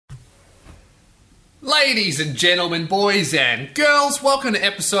Ladies and gentlemen, boys and girls, welcome to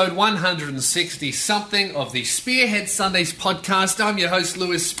episode 160-something of the Spearhead Sundays podcast. I'm your host,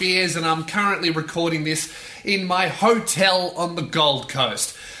 Lewis Spears, and I'm currently recording this in my hotel on the Gold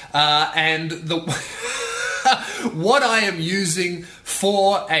Coast. What I am using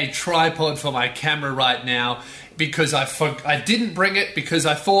for a tripod for my camera right now, because I didn't bring it because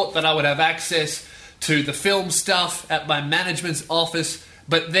I thought that I would have access to the film stuff at my management's office,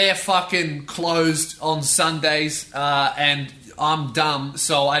 but they're fucking closed on Sundays, and I'm dumb,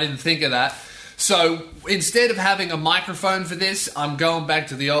 so I didn't think of that. So instead of having a microphone for this, I'm going back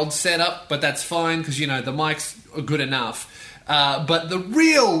to the old setup, but that's fine because, you know, the mics are good enough. But the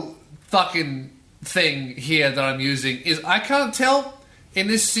real fucking thing here that I'm using is I can't tell in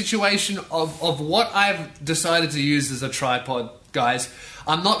this situation of what I've decided to use as a tripod, guys.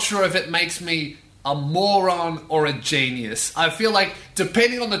 I'm not sure if it makes me a moron or a genius. I feel like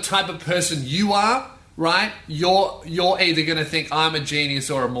depending on the type of person you are, right, you're either going to think I'm a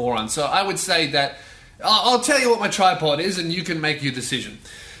genius or a moron. So I would say that I'll tell you what my tripod is and you can make your decision.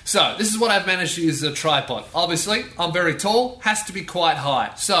 So this is what I've managed to use as a tripod. Obviously, I'm very tall, has to be quite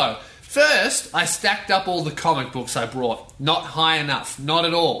high. So first, I stacked up all the comic books I brought. Not high enough, not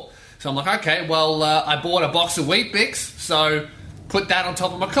at all. So I'm like, okay, well, I bought a box of Wheat Bix, so put that on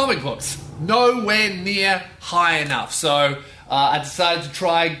top of my comic books. Nowhere near high enough. So I decided to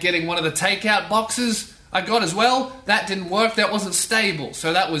try getting one of the takeout boxes I got as well. That didn't work. That wasn't stable.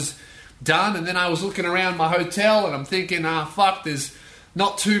 So that was done. And then I was looking around my hotel and I'm thinking, fuck, there's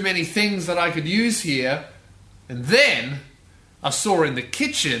not too many things that I could use here. And then I saw in the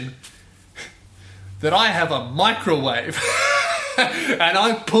kitchen that I have a microwave. And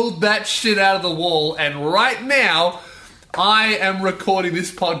I pulled that shit out of the wall. And right now, I am recording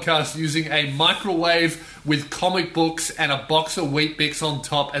this podcast using a microwave with comic books and a box of Wheat Bix on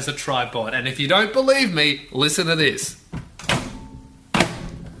top as a tripod. And if you don't believe me, listen to this.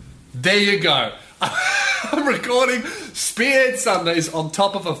 There you go. I'm recording Spearhead Sundays on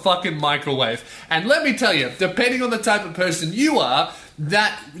top of a fucking microwave. And let me tell you, depending on the type of person you are,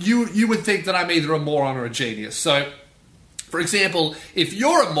 that you would think that I'm either a moron or a genius. So, for example, if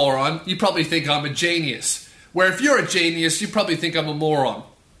you're a moron, you probably think I'm a genius. Where if you're a genius, you probably think I'm a moron.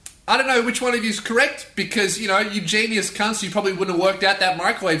 I don't know which one of you is correct, because, you know, you genius cunts, you probably wouldn't have worked out that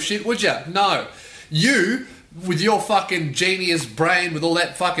microwave shit, would you? No. You, with your fucking genius brain, with all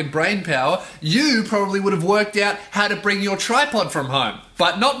that fucking brain power, you probably would have worked out how to bring your tripod from home.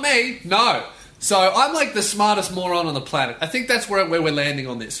 But not me, no. So I'm like the smartest moron on the planet. I think that's where we're landing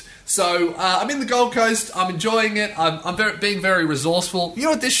on this. So I'm in the Gold Coast, I'm enjoying it, I'm being very resourceful. You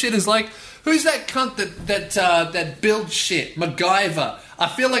know what this shit is like? Who's that cunt that builds shit? MacGyver. I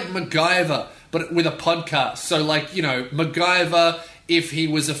feel like MacGyver, but with a podcast. So, like, you know, MacGyver if he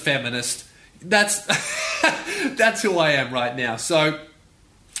was a feminist. That's that's who I am right now. So,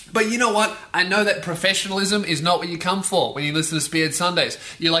 but you know what? I know that professionalism is not what you come for when you listen to Spearhead Sundays.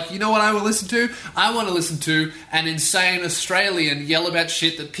 You're like, you know what I will listen to? I want to listen to an insane Australian yell about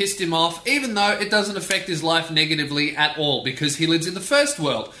shit that pissed him off, even though it doesn't affect his life negatively at all, because he lives in the first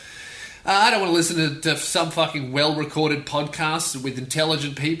world. I don't want to listen to some fucking well-recorded podcasts with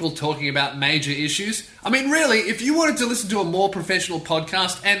intelligent people talking about major issues. I mean, really, if you wanted to listen to a more professional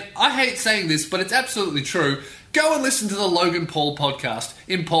podcast, and I hate saying this, but it's absolutely true, go and listen to the Logan Paul podcast,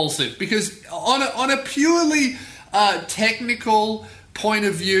 Impulsive, because on a purely technical point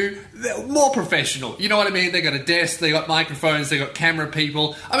of view, they're more professional. You know what I mean? They got a desk, they got microphones, they got camera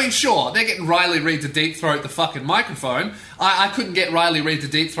people. I mean, sure, they're getting Riley Reid to deep throat the fucking microphone. I couldn't get Riley Reid to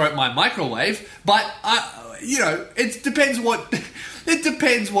deep throat my microwave, but you know, it depends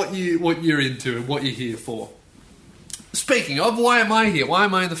what you're into and what you're here for. Speaking of, why am I here? Why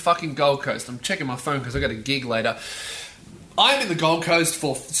am I in the fucking Gold Coast? I'm checking my phone because I got a gig later. I'm in the Gold Coast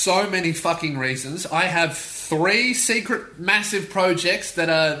for so many fucking reasons. I have 3 secret massive projects that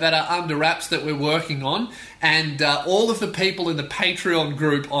are under wraps that we're working on, and all of the people in the Patreon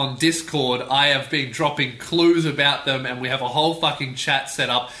group on Discord, I have been dropping clues about them, and we have a whole fucking chat set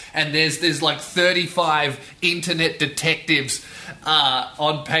up, and there's like 35 internet detectives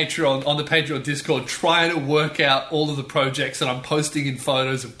on Patreon, on the Patreon Discord, trying to work out all of the projects that I'm posting in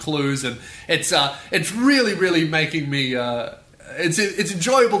photos of clues, and it's really, really making me it's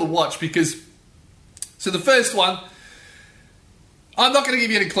enjoyable to watch, because so the first one, I'm not going to give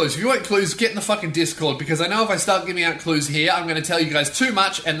you any clues. If you want clues, get in the fucking Discord, because I know if I start giving out clues here, I'm going to tell you guys too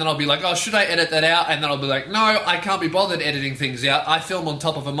much, and then I'll be like, oh, should I edit that out? And then I'll be like, no, I can't be bothered editing things out. I film on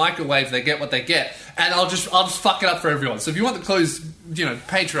top of a microwave, they get what they get. And I'll just fuck it up for everyone. So if you want the clues, you know,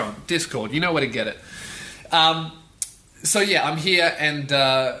 Patreon, Discord, you know where to get it. So yeah, I'm here, and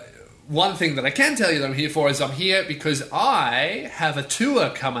one thing that I can tell you that I'm here for is I'm here because I have a tour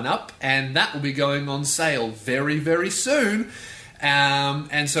coming up, and that will be going on sale very, very soon.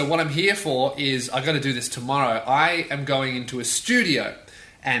 And so what I'm here for is I got to do this tomorrow. I am going into a studio,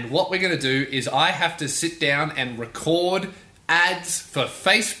 and what we're going to do is I have to sit down and record ads for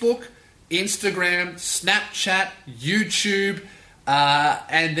Facebook, Instagram, Snapchat, YouTube,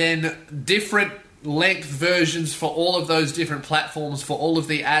 and then different length versions for all of those different platforms for all of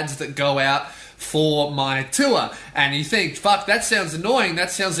the ads that go out for my tour. And you think, fuck, that sounds annoying.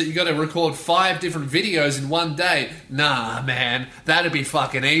 That sounds like you got to record 5 different videos in one day. Nah, man, that'd be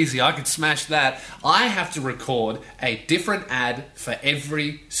fucking easy. I could smash that. I have to record a different ad for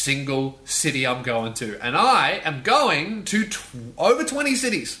every single city I'm going to. And I am going to over 20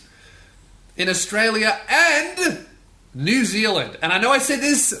 cities in Australia and New Zealand. And I know I said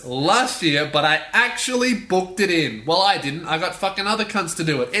this last year, but I actually booked it in. Well, I didn't. I got fucking other cunts to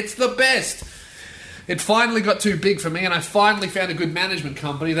do it. It's the best. It finally got too big for me, and I finally found a good management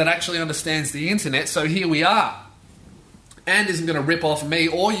company that actually understands the internet, so here we are. And isn't going to rip off me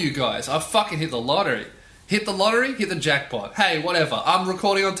or you guys. I fucking hit the lottery. Hit the lottery, hit the jackpot. Hey, whatever. I'm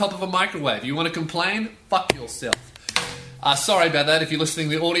recording on top of a microwave. You want to complain? Fuck yourself. Sorry about that if you're listening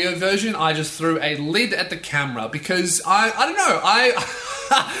to the audio version. I just threw a lid at the camera because I don't know,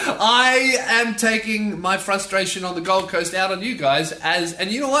 I am taking my frustration on the Gold Coast out on you guys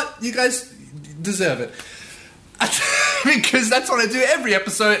and you know what? You guys deserve it. Because that's what I do every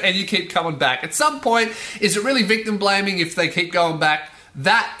episode and you keep coming back. At some point, is it really victim blaming if they keep going back?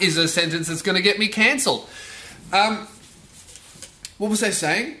 That is a sentence that's going to get me cancelled. What was I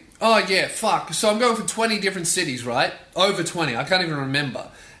saying? Oh, yeah, fuck. So I'm going for 20 different cities, right? Over 20. I can't even remember.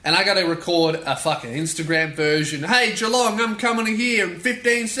 And I got to record a fucking Instagram version. Hey, Geelong, I'm coming here in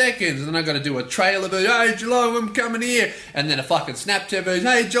 15 seconds. And then I got to do a trailer version. Hey, Geelong, I'm coming here. And then a fucking Snapchat version.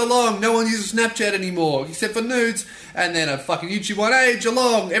 Hey, Geelong, no one uses Snapchat anymore except for nudes. And then a fucking YouTube one. Hey,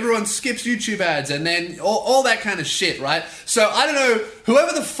 Geelong, everyone skips YouTube ads. And then all that kind of shit, right? So I don't know,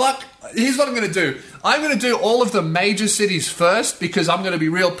 whoever the fuck... Here's what I'm going to do. I'm going to do all of the major cities first because I'm going to be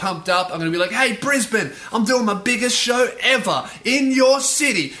real pumped up. I'm going to be like, hey, Brisbane, I'm doing my biggest show ever in your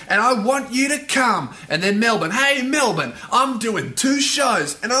city and I want you to come. And then Melbourne, hey, Melbourne, I'm doing 2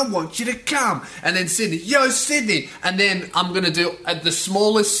 shows and I want you to come. And then Sydney, yo, Sydney. And then I'm going to do, at the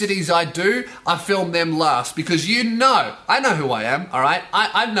smallest cities I do, I film them last because I know who I am, all right?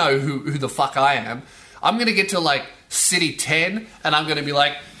 I know who the fuck I am. I'm going to get to like city 10 and I'm going to be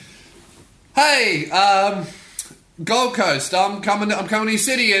like, hey, Gold Coast, I'm coming to your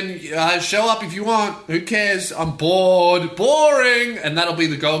city and show up if you want. Who cares? I'm bored. Boring. And that'll be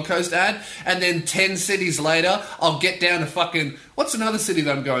the Gold Coast ad. And then 10 cities later, I'll get down to fucking... What's another city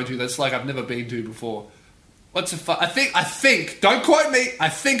that I'm going to that's like I've never been to before? I think, don't quote me, I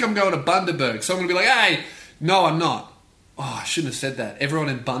think I'm going to Bundaberg. So I'm going to be like, hey, no, I'm not. Oh, I shouldn't have said that. Everyone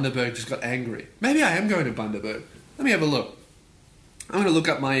in Bundaberg just got angry. Maybe I am going to Bundaberg. Let me have a look. I'm going to look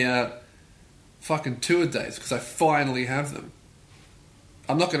up my... fucking tour dates because I finally have them.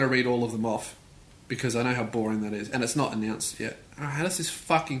 I'm not going to read all of them off because I know how boring that is and it's not announced yet. Oh, how does this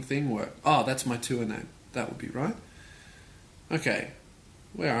fucking thing work? Oh, that's my tour name. That would be right. Okay,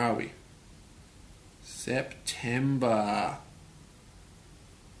 where are we? September.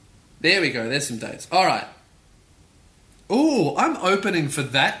 There we go, there's some dates. Alright. Ooh, I'm opening for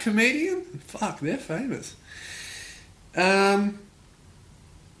that comedian? Fuck, they're famous.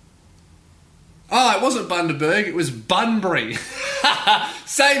 Oh, it wasn't Bundaberg, it was Bunbury.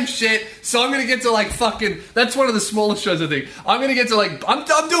 Same shit. So I'm going to get to like fucking... That's one of the smallest shows, I think. I'm going to get to like... I'm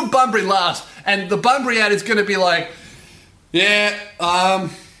doing Bunbury last. And the Bunbury ad is going to be like... Yeah,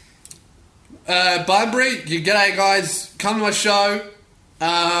 Bunbury, g'day guys. Come to my show.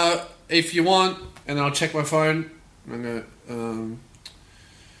 If you want... And then I'll check my phone. I'm going to...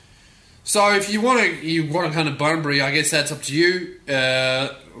 So if you want to kind of Bunbury, I guess that's up to you.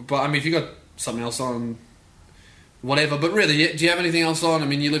 But I mean, if you got... something else on, whatever, but really, do you have anything else on? I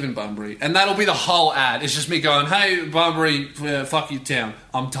mean, you live in Bunbury, and that'll be the whole ad. It's just me going, hey, Bunbury, fuck you town,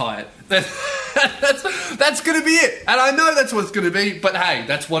 I'm tired. That's going to be it, and I know that's what it's going to be, but hey,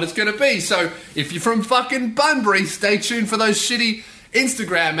 that's what it's going to be. So if you're from fucking Bunbury, stay tuned for those shitty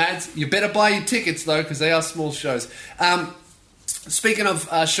Instagram ads. You better buy your tickets, though, because they are small shows. Speaking of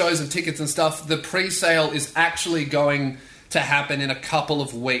shows and tickets and stuff, the pre-sale is actually going to happen in a couple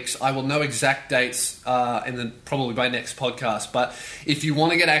of weeks. I will know exact dates probably by next podcast. But if you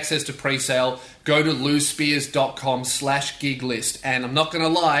want to get access to pre-sale, go to louispears.com/gig list. And I'm not going to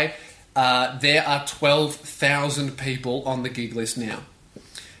lie, there are 12,000 people on the gig list now.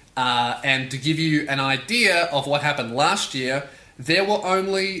 And to give you an idea of what happened last year, there were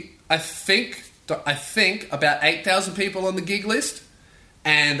only, I think about 8,000 people on the gig list,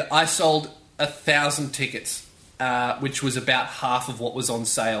 and I sold 1,000 tickets, which was about half of what was on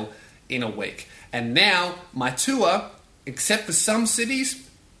sale in a week. And now my tour, except for some cities,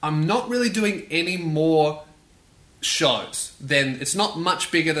 I'm not really doing any more shows. It's not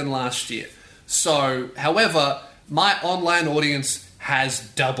much bigger than last year. So, however, my online audience has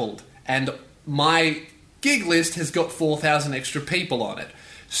doubled, and my gig list has got 4,000 extra people on it.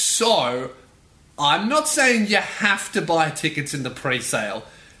 So, I'm not saying you have to buy tickets in the pre-sale,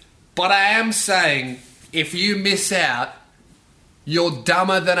 but I am saying if you miss out, you're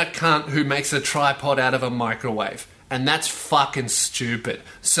dumber than a cunt who makes a tripod out of a microwave. And that's fucking stupid.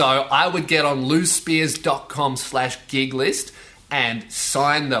 So I would get on lousespears.com/gig list and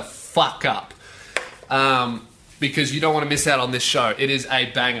sign the fuck up. Because you don't want to miss out on this show. It is a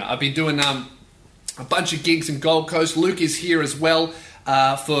banger. I've been doing a bunch of gigs in Gold Coast. Luke is here as well.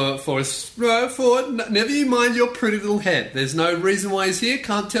 For never you mind your pretty little head. There's no reason why he's here.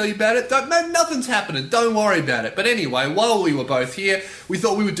 Can't tell you about it. Nothing's happening. Don't worry about it. But anyway, while we were both here, we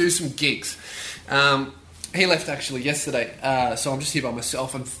thought we would do some gigs. He left actually yesterday, so I'm just here by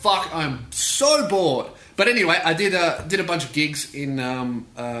myself. And fuck, I'm so bored. But anyway, I did a bunch of gigs in.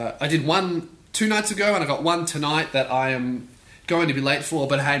 I did one 2 nights ago, and I got one tonight that I am going to be late for,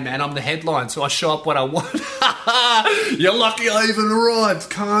 but hey man, I'm the headline, so I show up when I want. You're lucky I even arrived,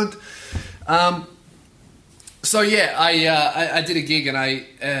 cunt. So yeah, I did a gig, and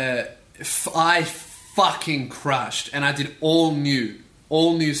I fucking crushed, and I did all new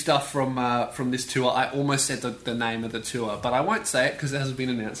stuff from this tour. I almost said the name of the tour, but I won't say it because it hasn't been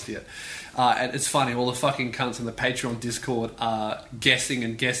announced yet. And it's funny, all the fucking cunts in the Patreon Discord are guessing,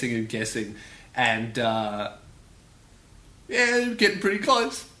 and yeah, getting pretty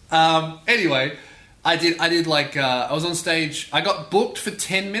close. Anyway, I did like, I was on stage, I got booked for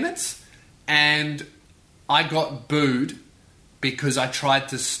 10 minutes, and I got booed because I tried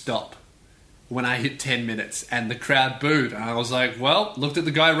to stop when I hit 10 minutes, and the crowd booed. And I was like, well, looked at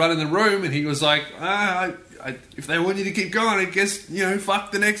the guy running the room, and he was like, if they want you to keep going, I guess,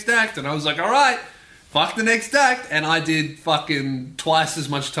 fuck the next act. And I was like, all right, fuck the next act. And I did fucking twice as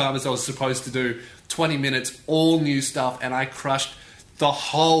much time as I was supposed to do. 20 minutes, all new stuff, and I crushed the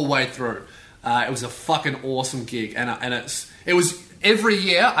whole way through. It was a fucking awesome gig, and it was every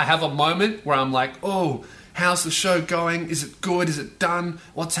year I have a moment where I'm like, oh, how's the show going? Is it good? Is it done?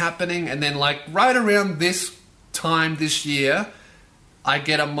 What's happening? And then like right around this time this year, I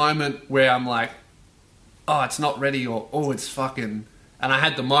get a moment where I'm like, oh, it's not ready, or oh, it's fucking. And I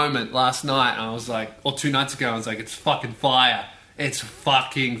had the moment last night, and I was like, or 2 nights ago, I was like, it's fucking fire. It's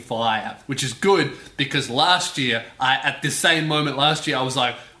fucking fire, which is good because last year, at the same moment last year, I was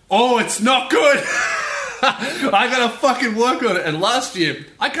like, oh, it's not good. I gotta fucking work on it. And last year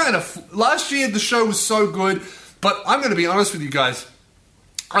the show was so good, but I'm gonna be honest with you guys,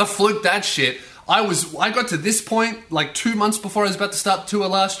 I fluked that shit. I got to this point like 2 months before I was about to start the tour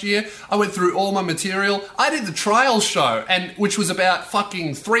last year. I went through all my material. I did the trial show, which was about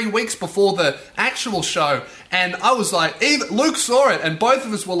fucking 3 weeks before the actual show. And I was like, Luke saw it, and both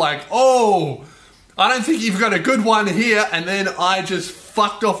of us were like, oh, I don't think you've got a good one here. And then I just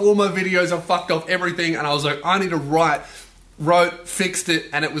fucked off all my videos. I fucked off everything. And I was like, I need to wrote, fixed it,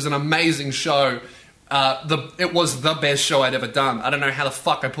 and it was an amazing show. It was the best show I'd ever done. I don't know how the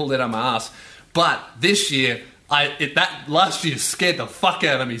fuck I pulled it out of my ass. But this year, that last year scared the fuck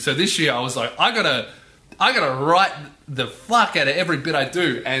out of me. So this year I was like, I gotta write the fuck out of every bit I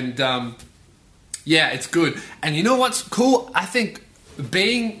do. And yeah, it's good. And you know what's cool? I think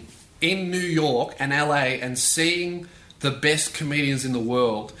being in New York and LA and seeing the best comedians in the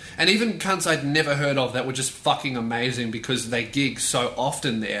world, and even cunts I'd never heard of that were just fucking amazing because they gig so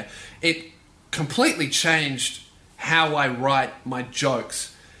often there, it completely changed how I write my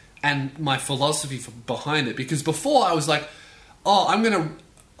jokes and my philosophy behind it. Because before I was like, oh, I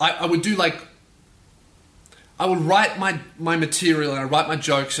would do like, I would write my material and I write my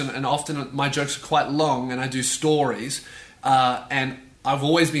jokes, and often my jokes are quite long, and I do stories, and I've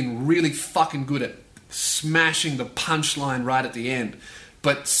always been really fucking good at smashing the punchline right at the end.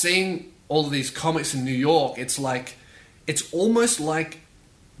 But seeing all of these comics in New York, it's almost like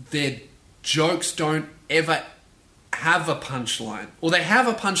their jokes don't ever have a punchline, or they have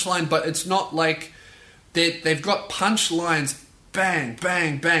a punchline, but it's not like they've got punchlines, bang,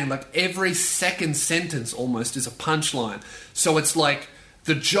 bang, bang, like every second sentence almost is a punchline. So it's like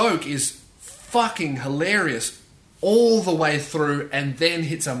the joke is fucking hilarious all the way through and then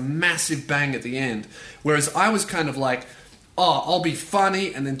hits a massive bang at the end. Whereas I was kind of like, I'll be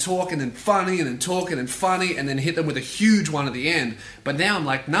funny and then talk and then funny and then talk and then funny and then hit them with a huge one at the end. But now I'm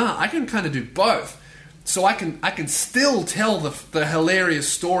like, nah, I can kind of do both. So I can still tell the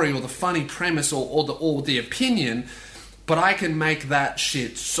hilarious story or the funny premise or the opinion, but I can make that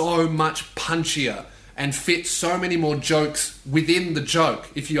shit so much punchier and fit so many more jokes within the joke,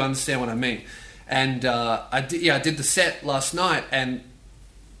 if you understand what I mean. And I did the set last night, and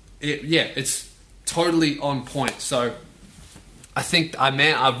it's totally on point. So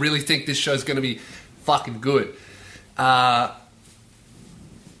I really think this show's going to be fucking good. And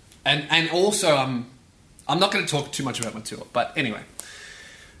also, I'm not going to talk too much about my tour, but anyway,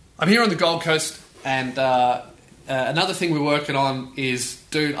 I'm here on the Gold Coast, and another thing we're working on is,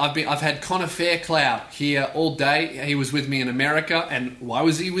 dude, I've had Connor Fairclough here all day. He was with me in America, and why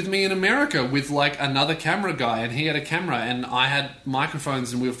was he with me in America with like another camera guy? And he had a camera, and I had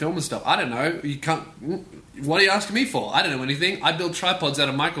microphones, and we were filming stuff. I don't know. You can't. What are you asking me for? I don't know anything. I build tripods out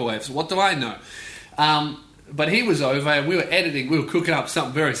of microwaves. What do I know? But he was over, and we were editing. We were cooking up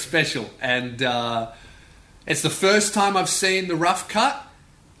something very special, and it's the first time I've seen the rough cut.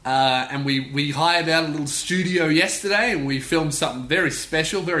 And we hired out a little studio yesterday, and we filmed something very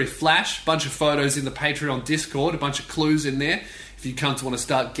special, very flash. Bunch of photos in the Patreon Discord, a bunch of clues in there if you cunts want to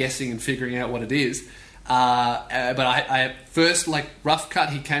start guessing and figuring out what it is. But I first, like, rough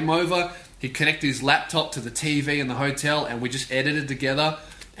cut, he came over, he connected his laptop to the TV in the hotel, and we just edited together.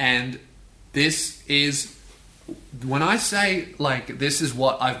 And this is, when I say, like, this is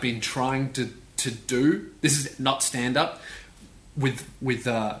what I've been trying to do, this is not stand-up. With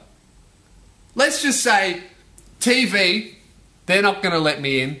let's just say TV, they're not going to let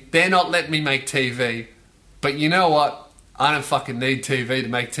me in. They're not letting me make TV. But you know what? I don't fucking need TV to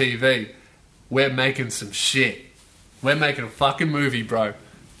make TV. We're making some shit. We're making a fucking movie, bro.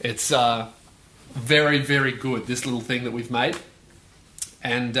 It's very, very good, this little thing that we've made.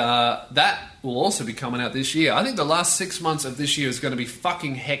 And that will also be coming out this year. I think the last 6 months of this year is going to be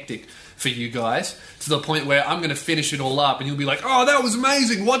fucking hectic for you guys, to the point where I'm going to finish it all up, and you'll be like, "Oh, that was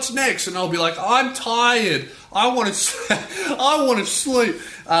amazing. What's next?" And I'll be like, "I'm tired. I want to sleep."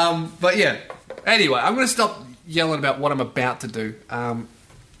 But yeah. Anyway, I'm going to stop yelling about what I'm about to do.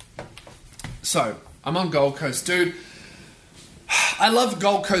 So I'm on Gold Coast, dude. I love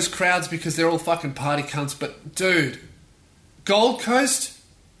Gold Coast crowds because they're all fucking party cunts. But dude, Gold Coast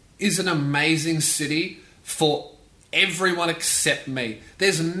is an amazing city for everyone except me.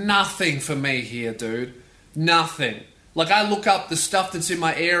 There's nothing for me here, dude. Nothing. Like, I look up the stuff that's in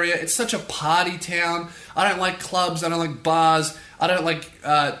my area. It's such a party town. I don't like clubs. I don't like bars. I don't like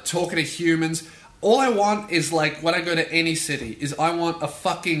talking to humans. All I want is, like, when I go to any city, is I want a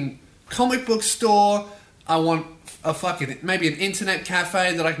fucking comic book store. I want a fucking, maybe an internet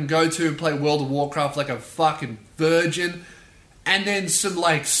cafe that I can go to and play World of Warcraft like a fucking virgin. And then some,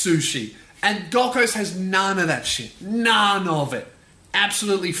 like, sushi. And Gold Coast has none of that shit. None of it.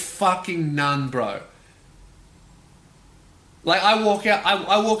 Absolutely fucking none, bro. Like, I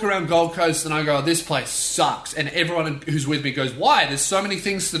walk around Gold Coast and I go, "This place sucks." And everyone who's with me goes, "Why? There's so many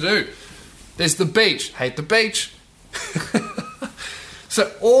things to do. There's the beach." Hate the beach.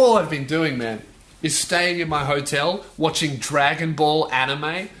 So all I've been doing, man, is staying in my hotel, watching Dragon Ball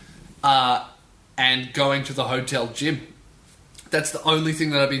anime, and going to the hotel gym. That's the only thing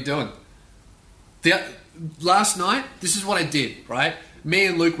that I've been doing. Last night, this is what I did, right? Me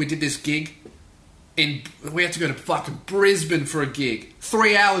and Luke, we did this gig. We had to go to fucking Brisbane for a gig.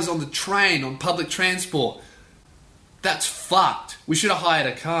 3 hours on the train, on public transport. That's fucked. We should have hired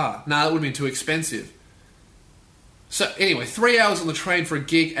a car. Nah, that would have been too expensive. So anyway, 3 hours on the train for a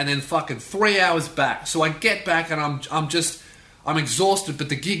gig, and then fucking 3 hours back. So I get back and I'm exhausted, but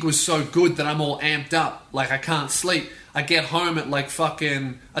the gig was so good that I'm all amped up. Like, I can't sleep. I get home at like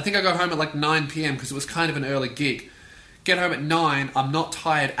fucking, I think I go home at like 9 p.m. because it was kind of an early gig. Get home at 9, I'm not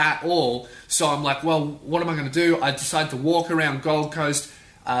tired at all. So I'm like, well, what am I going to do? I decide to walk around Gold Coast,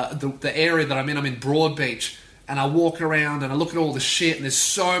 the area that I'm in Broadbeach. And I walk around and I look at all the shit, and there's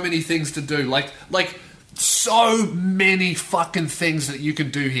so many things to do. Like so many fucking things that you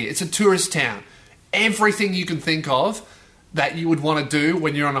can do here. It's a tourist town. Everything you can think of that you would want to do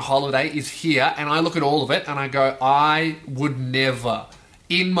when you're on a holiday is here, and I look at all of it and I go, I would never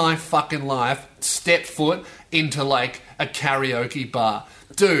in my fucking life step foot into like a karaoke bar.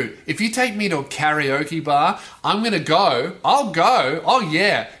 Dude, if you take me to a karaoke bar, I'm gonna go. I'll go. Oh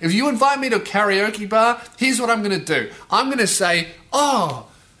yeah. If you invite me to a karaoke bar, here's what I'm gonna do. I'm gonna say, "Oh,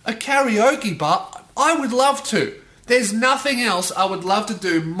 a karaoke bar? I would love to." There's nothing else I would love to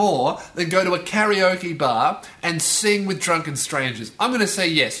do more than go to a karaoke bar and sing with drunken strangers. I'm going to say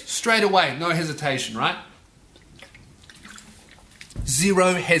yes, straight away, no hesitation, right?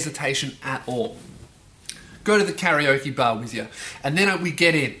 Zero hesitation at all. Go to the karaoke bar with you. And then we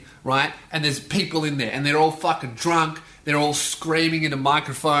get in, right? And there's people in there and they're all fucking drunk. They're all screaming into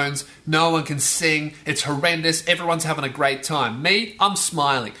microphones. No one can sing. It's horrendous. Everyone's having a great time. Me, I'm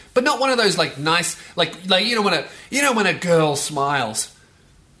smiling. But not one of those like nice, like you know when a girl smiles.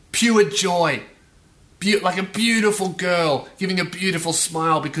 Pure joy. Like a beautiful girl giving a beautiful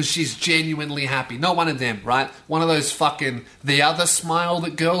smile because she's genuinely happy. Not one of them, right? One of those fucking the other smile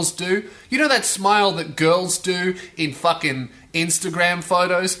that girls do. You know that smile that girls do in fucking Instagram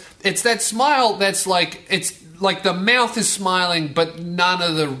photos? It's that smile that's like, it's like the mouth is smiling, but none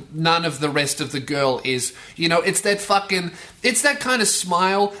of the rest of the girl is. You know, it's that kind of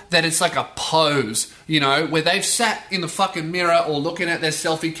smile that it's like a pose, you know, where they've sat in the fucking mirror or looking at their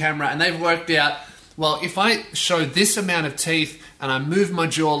selfie camera and they've worked out, well, if I show this amount of teeth and I move my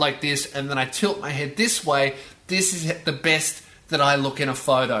jaw like this and then I tilt my head this way, this is the best that I look in a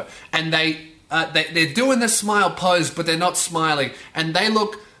photo. And they're doing the smile pose, but they're not smiling. And they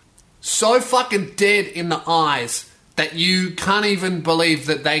look so fucking dead in the eyes that you can't even believe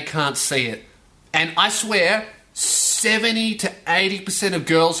that they can't see it. And I swear, 70 to 80% of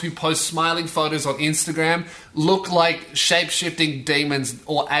girls who post smiling photos on Instagram look like shape-shifting demons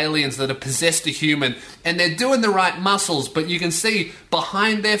or aliens that have possessed a human, and they're doing the right muscles, but you can see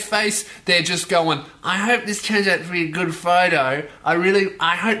behind their face, they're just going, I hope this turns out to be a good photo. I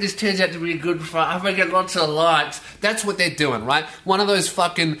hope this turns out to be a good photo. I hope I get lots of likes. That's what they're doing, right? One of those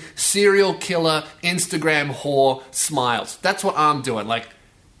fucking serial killer Instagram whore smiles. That's what I'm doing. Like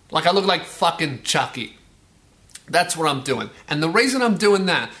I look like fucking Chucky. That's what I'm doing. And the reason I'm doing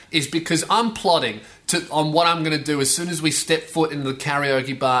that is because I'm plotting on what I'm going to do as soon as we step foot into the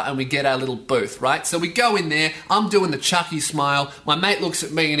karaoke bar and we get our little booth, right? So we go in there, I'm doing the Chucky smile, my mate looks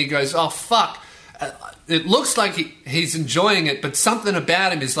at me and he goes, oh fuck, it looks like he's enjoying it, but something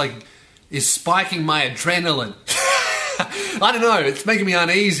about him is spiking my adrenaline. I don't know, it's making me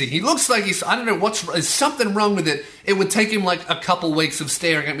uneasy. He looks like I don't know there's something wrong with it. It would take him like a couple weeks of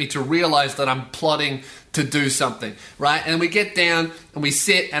staring at me to realize that I'm plotting to do something, right? And we get down and we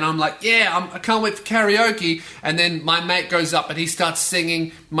sit and I'm like, yeah, I can't wait for karaoke. And then my mate goes up and he starts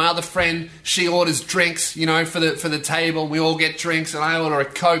singing. My other friend, she orders drinks, you know, for the table. We all get drinks and I order a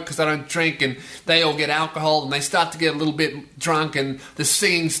Coke because I don't drink, and they all get alcohol and they start to get a little bit drunk and the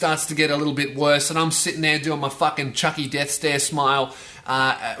singing starts to get a little bit worse. And I'm sitting there doing my fucking Chucky death stare smile,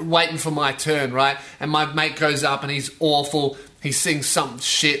 waiting for my turn, right? And my mate goes up and he's awful. He sings some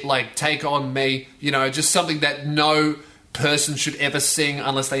shit like Take On Me, you know, just something that no person should ever sing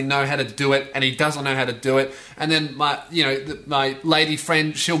unless they know how to do it, and he doesn't know how to do it. And then my lady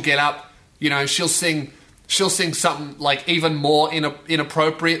friend, she'll get up, you know, she'll sing something like even more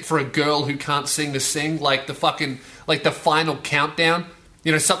inappropriate for a girl who can't sing to sing, like the Final Countdown.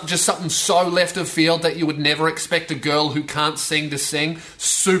 You know, just something so left of field that you would never expect a girl who can't sing to sing.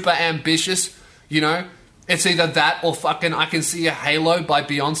 Super ambitious, you know. It's either that or fucking I Can See Your Halo by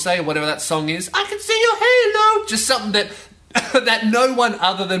Beyonce, or whatever that song is. I can see your halo! Just something that no one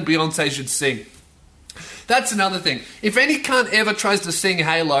other than Beyonce should sing. That's another thing. If any cunt ever tries to sing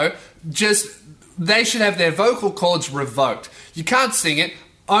Halo, they should have their vocal cords revoked. You can't sing it.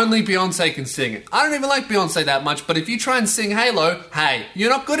 Only Beyonce can sing it. I don't even like Beyonce that much, but if you try and sing Halo, hey,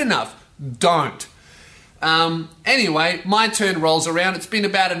 you're not good enough. Don't. Anyway, my turn rolls around. It's been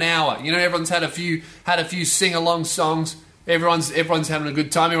about an hour. You know, everyone's had a few sing-along songs. Everyone's having a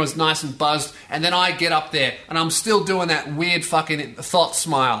good time. Everyone's nice and buzzed. And then I get up there and I'm still doing that weird fucking thought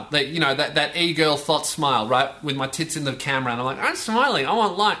smile. That, you know, that e-girl thought smile, right? With my tits in the camera. And I'm like, I'm smiling. I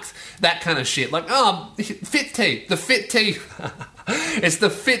want likes. That kind of shit. Like, oh, fit tee. The fit tee. It's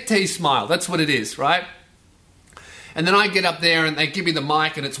the fit tee smile. That's what it is, right? And then I get up there and they give me the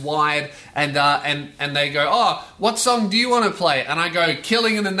mic and it's wide and they go, oh, what song do you want to play? And I go,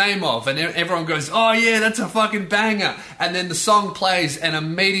 Killing in the Name Of. And everyone goes, oh yeah, that's a fucking banger. And then the song plays and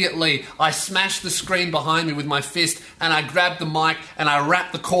immediately I smash the screen behind me with my fist and I grab the mic and I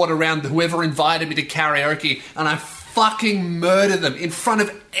wrap the cord around whoever invited me to karaoke and I fucking murder them in front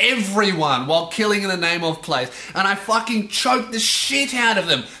of everyone while Killing in the Name Of plays. And I fucking choke the shit out of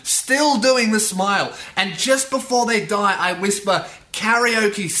them, still doing the smile. And just before they die, I whisper,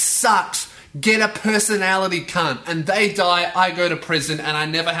 karaoke sucks, get a personality cunt. And they die, I go to prison, and I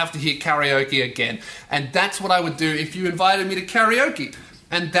never have to hear karaoke again. And that's what I would do if you invited me to karaoke.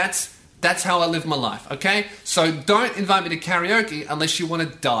 And that's how I live my life, okay? So don't invite me to karaoke unless you want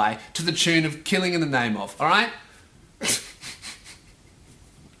to die to the tune of Killing in the Name Of, alright?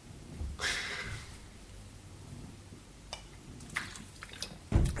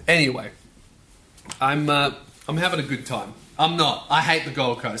 Anyway, I'm having a good time. I'm not. I hate the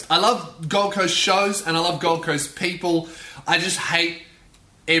Gold Coast. I love Gold Coast shows and I love Gold Coast people. I just hate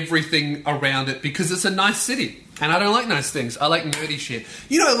everything around it because it's a nice city. And I don't like nice things. I like nerdy shit.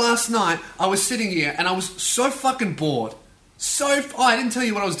 You know, last night I was sitting here and I was so fucking bored. I didn't tell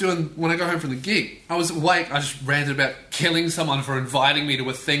you what I was doing when I got home from the gig. I was awake. I just ranted about killing someone for inviting me to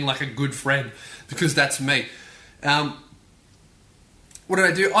a thing like a good friend. Because that's me. What did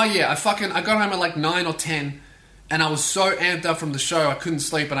I do? Oh yeah, I got home at like 9 or 10 and I was so amped up from the show I couldn't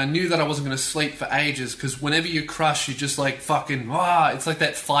sleep, and I knew that I wasn't going to sleep for ages because whenever you crush, you just like fucking, it's like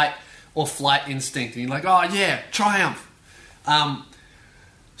that fight or flight instinct and you're like, oh yeah, triumph.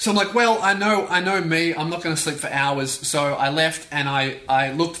 So I'm like, well, I know me, I'm not going to sleep for hours, so I left and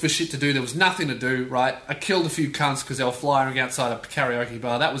I looked for shit to do. There was nothing to do, right? I killed a few cunts because they were flying outside a karaoke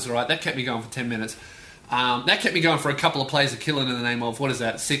bar. That was alright, that kept me going for 10 minutes. That kept me going for a couple of plays of Killing in the name of,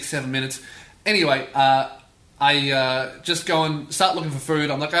 6-7 minutes. Anyway, I just go and start looking for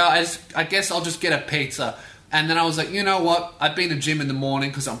food. I'm like, I guess I'll just get a pizza. And then I was like, you know what? I've been to gym in the morning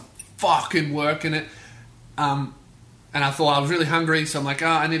because I'm fucking working it. And I thought I was really hungry, so I'm like,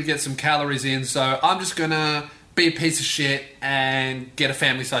 I need to get some calories in. So I'm just going to be a piece of shit and get a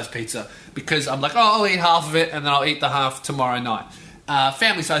family-sized pizza. Because I'm like, I'll eat half of it and then I'll eat the half tomorrow night.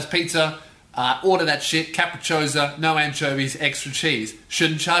 Family-sized pizza. Order that shit, capricciosa, no anchovies, extra cheese.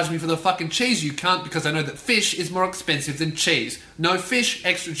 Shouldn't charge me for the fucking cheese, you can't, because I know that fish is more expensive than cheese. No fish,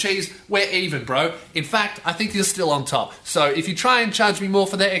 extra cheese, we're even, bro. In fact, I think you're still on top. So if you try and charge me more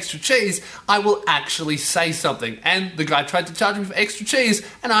for that extra cheese, I will actually say something. And the guy tried to charge me for extra cheese,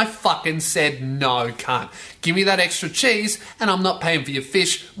 and I fucking said, no, can't. Give me that extra cheese, and I'm not paying for your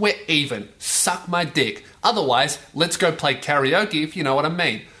fish, we're even. Suck my dick. Otherwise, let's go play karaoke, if you know what I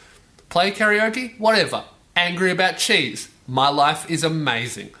mean. Play karaoke? Whatever. Angry about cheese. My life is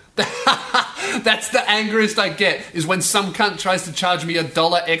amazing. That's the angriest I get, is when some cunt tries to charge me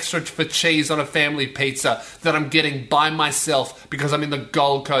 $1 extra for cheese on a family pizza that I'm getting by myself because I'm in the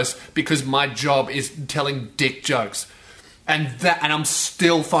Gold Coast because my job is telling dick jokes. And I'm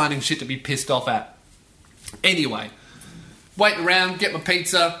still finding shit to be pissed off at. Anyway, wait around, get my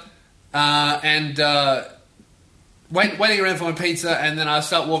pizza, waiting around for my pizza, and then I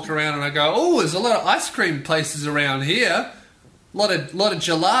start walking around and I go, oh, there's a lot of ice cream places around here. A lot of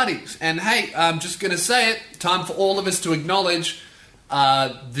gelatis. And hey, I'm just going to say it, time for all of us to acknowledge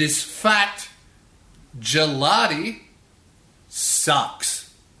this fact. Gelati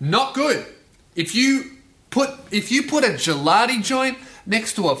sucks. Not good. If you put a gelati joint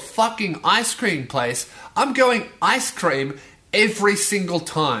next to a fucking ice cream place, I'm going ice cream every single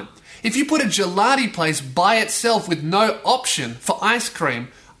time. If you put a gelati place by itself with no option for ice cream,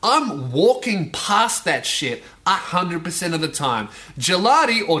 I'm walking past that shit 100% of the time.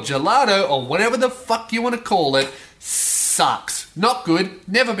 Gelati or gelato or whatever the fuck you want to call it sucks. Not good,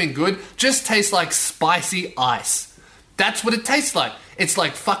 never been good, just tastes like spicy ice. That's what it tastes like. It's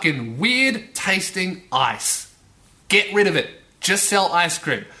like fucking weird tasting ice. Get rid of it. Just sell ice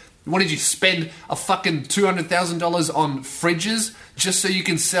cream. What did you spend a fucking $200,000 on fridges just so you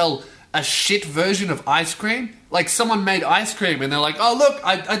can sell a shit version of ice cream? Like someone made ice cream and they're like, oh look,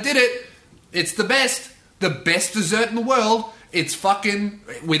 I did it. It's the best dessert in the world. It's fucking,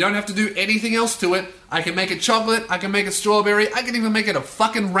 we don't have to do anything else to it. I can make it chocolate, I can make it strawberry, I can even make it a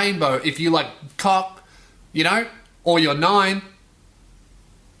fucking rainbow if you like cock, you know, or you're 9.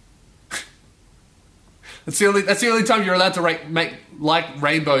 That's the only time you're allowed to like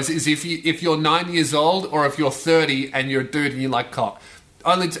rainbows is if you're 9 years old or if you're 30 and you're a dude and you like cock.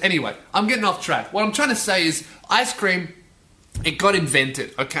 Anyway, I'm getting off track. What I'm trying to say is ice cream, it got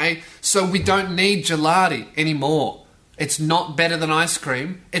invented, okay? So we don't need gelati anymore. It's not better than ice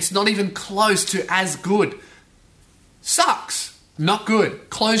cream. It's not even close to as good. Sucks. Not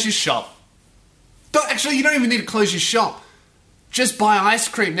good. Close your shop. Actually, you don't even need to close your shop. Just buy ice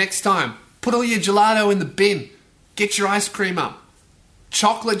cream next time. Put all your gelato in the bin. Get your ice cream up.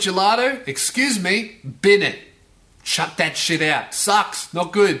 Chocolate gelato? Excuse me, bin it. Shut that shit out. Sucks.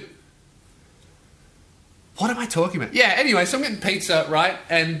 Not good. What am I talking about? Yeah, anyway, so I'm getting pizza, right?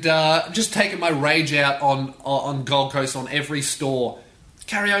 And just taking my rage out on Gold Coast on every store.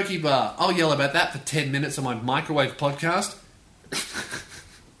 Karaoke bar. I'll yell about that for 10 minutes on my microwave podcast.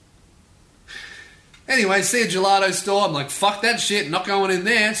 Anyway, see a gelato store. I'm like, fuck that shit. Not going in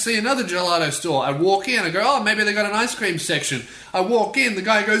there. See another gelato store. I walk in. I go, oh, maybe they got an ice cream section. I walk in. The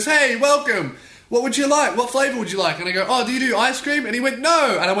guy goes, hey, welcome. What would you like? What flavour would you like? And I go, oh, do you do ice cream? And he went,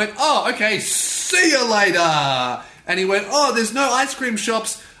 no. And I went, oh, okay, see you later. And he went, oh, there's no ice cream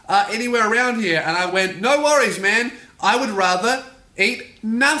shops anywhere around here. And I went, no worries, man. I would rather eat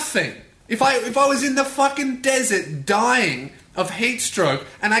nothing. If I was in the fucking desert dying of heat stroke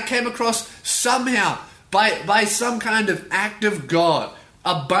and I came across somehow by some kind of act of God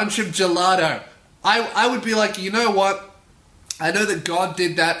a bunch of gelato, I would be like, you know what? I know that God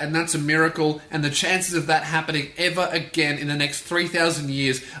did that and that's a miracle, and the chances of that happening ever again in the next 3,000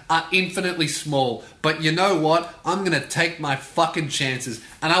 years are infinitely small. But you know what? I'm going to take my fucking chances,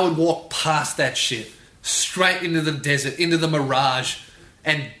 and I would walk past that shit straight into the desert, into the mirage,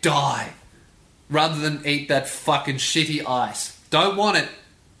 and die rather than eat that fucking shitty ice. Don't want it.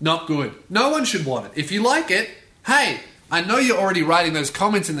 Not good. No one should want it. If you like it, hey, I know you're already writing those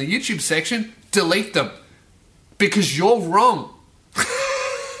comments in the YouTube section. Delete them. Because you're wrong.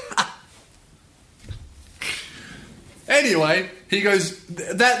 Anyway, he goes,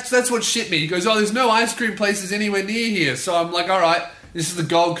 that's what shit me. He goes, oh, there's no ice cream places anywhere near here. So I'm like, all right, this is the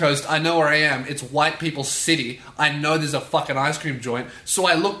Gold Coast. I know where I am. It's white people's city. I know there's a fucking ice cream joint. So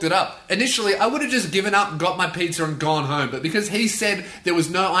I looked it up. Initially, I would have just given up and got my pizza and gone home. But because he said there was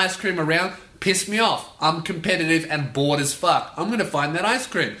no ice cream around, pissed me off. I'm competitive and bored as fuck. I'm going to find that ice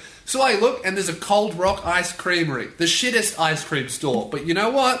cream. So I look, and there's a Cold Rock Ice Creamery. The shittest ice cream store. But you know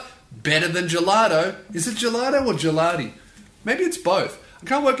what? Better than gelato. Is it gelato or gelati? Maybe it's both. I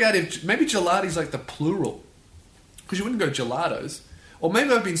can't work out if... Maybe gelati's like the plural. Because you wouldn't go gelatos. Or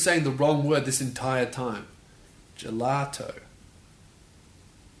maybe I've been saying the wrong word this entire time. Gelato.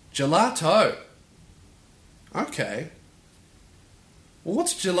 Gelato. Okay. Well,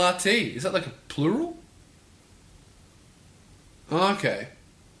 what's gelati? Is that like a plural? Okay.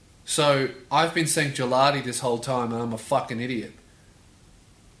 So, I've been saying gelati this whole time and I'm a fucking idiot.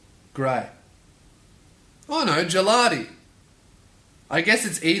 Great. Oh no, gelati. I guess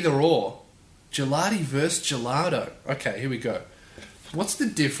it's either or. Gelati versus gelato. Okay, here we go. What's the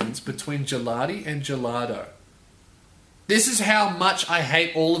difference between gelati and gelato? This is how much I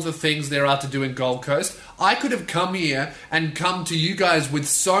hate all of the things there are to do in Gold Coast. I could have come here and come to you guys with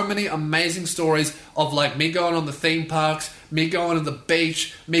so many amazing stories of like me going on the theme parks, me going to the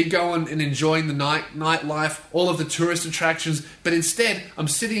beach, me going and enjoying the nightlife, all of the tourist attractions. But instead, I'm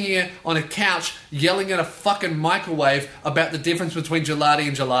sitting here on a couch yelling at a fucking microwave about the difference between gelati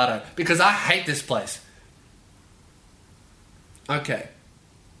and gelato. Because I hate this place. Okay.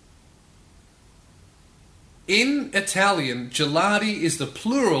 In Italian, gelati is the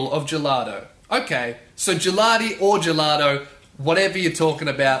plural of gelato. Okay, so gelati or gelato, whatever you're talking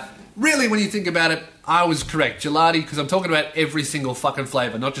about. Really, when you think about it, I was correct. Gelati, because I'm talking about every single fucking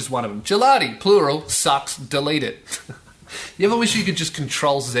flavour, not just one of them. Gelati, plural, sucks, delete it. You ever wish you could just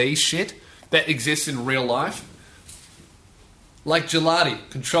Control-Z shit that exists in real life? Like gelati,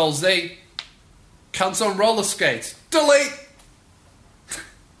 Control-Z, cunts on roller skates, delete!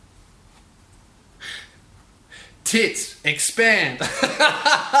 Tits, expand.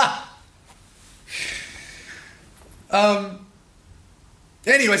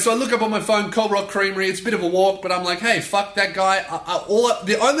 Anyway, so I look up on my phone, Cold Rock Creamery. It's a bit of a walk, but I'm like, hey, fuck that guy.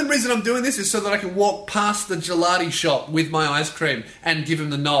 The only reason I'm doing this is so that I can walk past the gelati shop with my ice cream and give him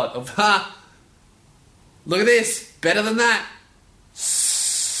the nod of, ha, look at this, better than that.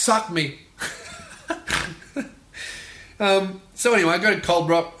 Suck me. So anyway, I go to Cold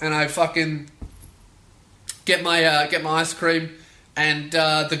Rock and I fucking get my ice cream, and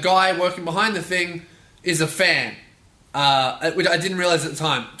the guy working behind the thing is a fan, which I didn't realize at the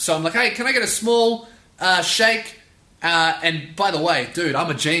time. So I'm like, hey, can I get a small shake? And by the way, dude, I'm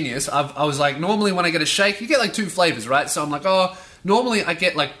a genius. I was like, normally when I get a shake, you get like 2 flavors, right? So I'm like, oh, normally I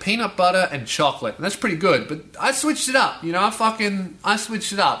get like peanut butter and chocolate, and that's pretty good. But I switched it up, you know. I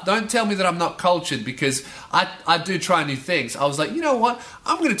switched it up. Don't tell me that I'm not cultured, because I do try new things. I was like, you know what?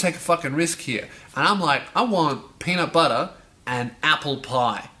 I'm going to take a fucking risk here. And I'm like, I want peanut butter and apple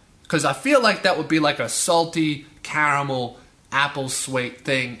pie. Because I feel like that would be like a salty, caramel, apple sweet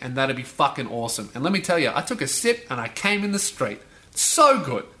thing, and that'd be fucking awesome. And let me tell you, I took a sip and I came in the street. So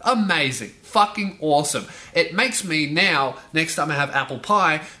good. Amazing. Fucking awesome. It makes me now, next time I have apple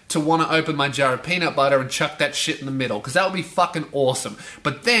pie, to want to open my jar of peanut butter and chuck that shit in the middle, because that would be fucking awesome.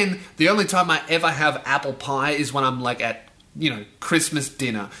 But then, the only time I ever have apple pie is when I'm like at, you know, Christmas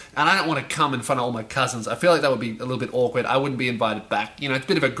dinner, and I don't want to come in front of all my cousins. I feel like that would be a little bit awkward. I wouldn't be invited back. You know, it's a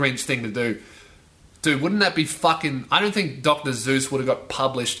bit of a Grinch thing to do. Dude, wouldn't that be fucking... I don't think Dr. Zeus would have got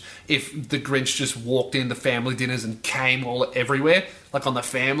published if the Grinch just walked into family dinners and came all everywhere, like on the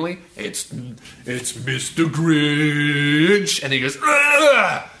family. It's Mr. Grinch, and he goes,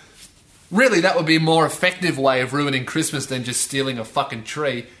 ugh! Really, that would be a more effective way of ruining Christmas than just stealing a fucking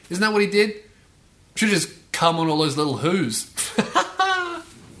tree. Isn't that what he did? Should just come on all those little whoos.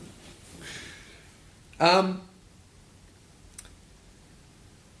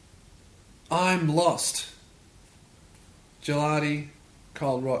 I'm lost. Gelati,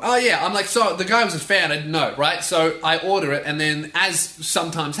 cold rock. Oh yeah, I'm like, so the guy was a fan, I didn't know, right? So I order it, and then as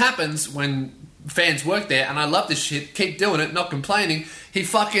sometimes happens when fans work there, and I love this shit, keep doing it, not complaining, he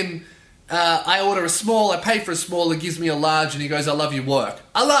fucking, I order a small, I pay for a small, he gives me a large, and he goes, I love your work.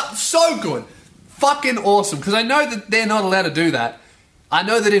 So good. Fucking awesome, because I know that they're not allowed to do that. I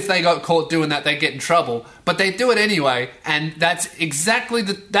know that if they got caught doing that, they'd get in trouble, but they do it anyway, and that's exactly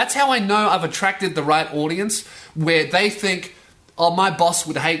that's how I know I've attracted the right audience, where they think, oh, my boss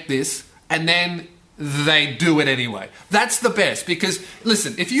would hate this, and then they do it anyway. That's the best, because,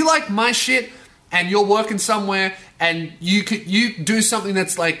 listen, if you like my shit, and you're working somewhere, and you do something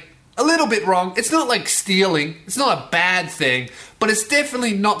that's like a little bit wrong, it's not like stealing, it's not a bad thing, but it's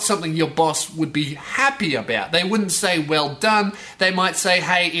definitely not something your boss would be happy about. They wouldn't say, well done. They might say,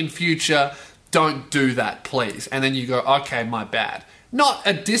 hey, in future, don't do that, please. And then you go, okay, my bad. Not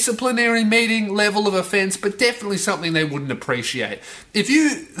a disciplinary meeting level of offense, but definitely something they wouldn't appreciate. If you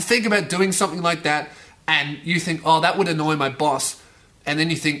think about doing something like that, and you think, oh, that would annoy my boss, and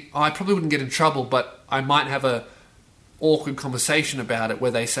then you think, oh, I probably wouldn't get in trouble, but I might have a awkward conversation about it where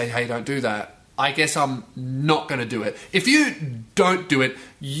they say, hey, don't do that. I guess I'm not going to do it. If you don't do it,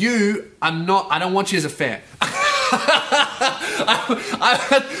 I don't want you as a fan.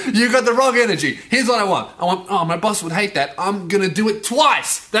 You got the wrong energy. Here's what I want. Oh, my boss would hate that. I'm going to do it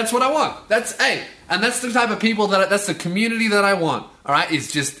twice. That's what I want. And that's the type of people that's the community that I want. All right?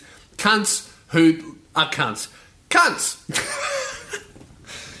 It's just cunts who are cunts. Cunts.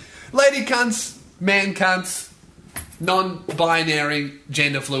 Lady cunts, man cunts, non-binary,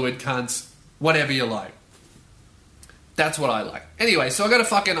 gender fluid cunts, whatever you like. That's what I like. Anyway, so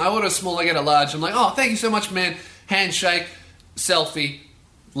I order a small, I get a large. I'm like, oh, thank you so much, man. Handshake, selfie,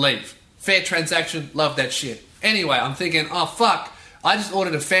 leave. Fair transaction, love that shit. Anyway, I'm thinking, oh, fuck. I just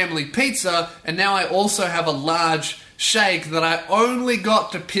ordered a family pizza, and now I also have a large shake that I only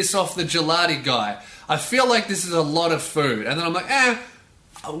got to piss off the gelati guy. I feel like this is a lot of food. And then I'm like,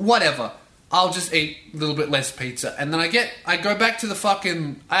 whatever. I'll just eat a little bit less pizza. And then I go back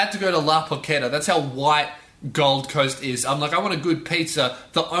to I had to go to La Porchetta. That's how white Gold Coast is. I'm like, I want a good pizza.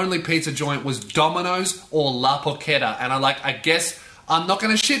 The only pizza joint was Domino's or La Porchetta. And I guess I'm not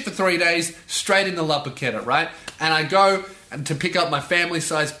going to shit for 3 days, straight into La Porchetta, right? And I go to pick up my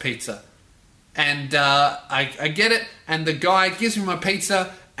family-sized pizza. And I get it, and the guy gives me my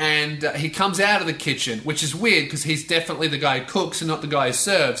pizza, and he comes out of the kitchen, which is weird because he's definitely the guy who cooks and not the guy who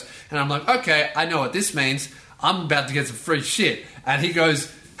serves. And I'm like, okay, I know what this means. I'm about to get some free shit. And he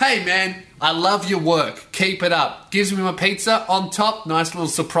goes, hey man, I love your work. Keep it up. Gives me my pizza on top. Nice little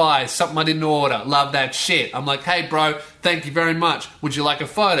surprise. Something I didn't order. Love that shit. I'm like, hey bro, thank you very much. Would you like a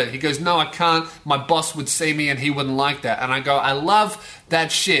photo? He goes, no, I can't. My boss would see me and he wouldn't like that. And I go, I love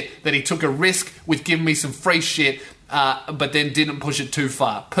that shit, that he took a risk with giving me some free shit, but then didn't push it too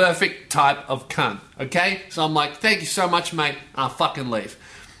far. Perfect type of cunt. Okay? So I'm like, thank you so much, mate. I'll fucking leave.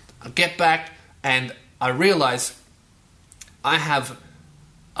 I get back and I realize I have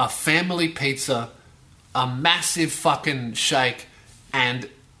a family pizza, a massive fucking shake, and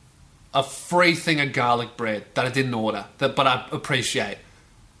a free thing of garlic bread that I didn't order, but I appreciate.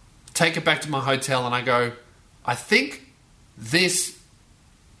 Take it back to my hotel and I go, I think this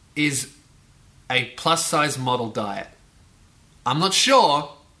is a plus-size model diet. I'm not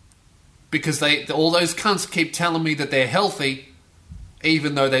sure, because all those cunts keep telling me that they're healthy,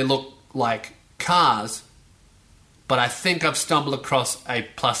 even though they look like cars. But I think I've stumbled across a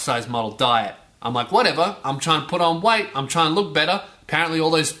plus-size model diet. I'm like, whatever. I'm trying to put on weight. I'm trying to look better. Apparently all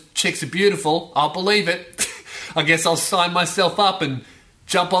those chicks are beautiful. I'll believe it. I guess I'll sign myself up and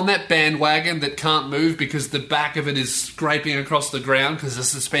jump on that bandwagon that can't move because the back of it is scraping across the ground because the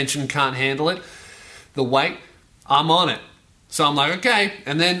suspension can't handle it. The weight. I'm on it. So I'm like, okay.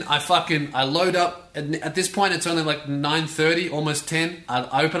 And then I load up. At this point, it's only like 9:30, almost 10.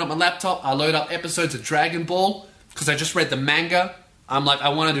 I open up my laptop. I load up episodes of Dragon Ball. Because I just read the manga. I'm like, I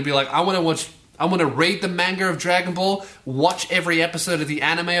want to read the manga of Dragon Ball, watch every episode of the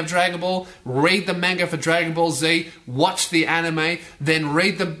anime of Dragon Ball, read the manga for Dragon Ball Z, watch the anime, then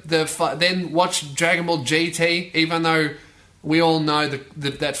read then watch Dragon Ball GT, even though we all know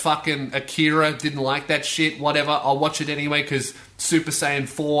that fucking Akira didn't like that shit, whatever. I'll watch it anyway because Super Saiyan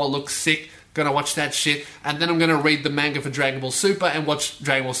 4 looks sick. Gonna watch that shit, and then I'm gonna read the manga for Dragon Ball Super and watch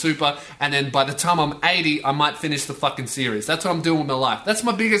Dragon Ball Super, and then by the time I'm 80, I might finish the fucking series. That's what I'm doing with my life. That's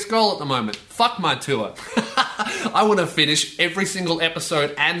my biggest goal at the moment. Fuck my tour. I want to finish every single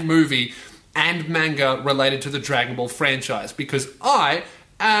episode and movie and manga related to the Dragon Ball franchise, because I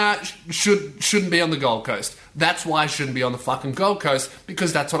shouldn't be on the Gold Coast. That's why I shouldn't be on the fucking Gold Coast,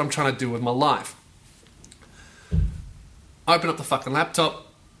 because that's what I'm trying to do with my life. Open up the fucking laptop.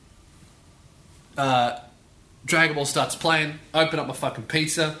 Dragon Ball starts playing. Open up my fucking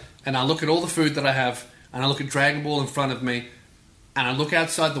pizza, and I look at all the food that I have, and I look at Dragon Ball in front of me, and I look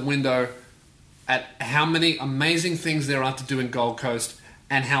outside the window at how many amazing things there are to do in Gold Coast,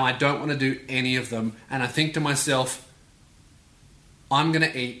 and how I don't want to do any of them. And I think to myself, I'm going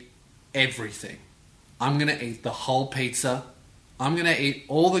to eat everything. I'm going to eat the whole pizza. I'm going to eat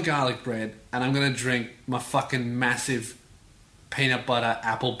all the garlic bread, and I'm going to drink my fucking massive peanut butter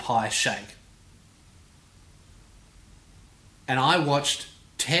apple pie shake. And I watched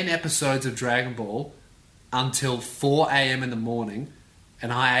 10 episodes of Dragon Ball until 4 a.m. in the morning,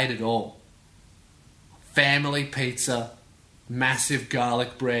 and I ate it all. Family pizza, massive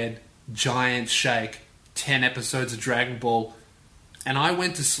garlic bread, giant shake, 10 episodes of Dragon Ball. And I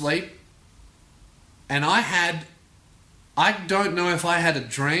went to sleep, and I don't know if I had a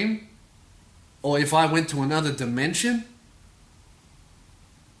dream or if I went to another dimension,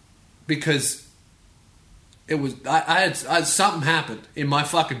 because it was, I had something happened in my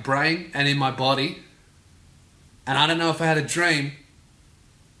fucking brain and in my body, and I don't know if I had a dream,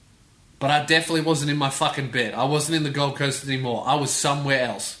 but I definitely wasn't in my fucking bed. I wasn't in the Gold Coast anymore. I was somewhere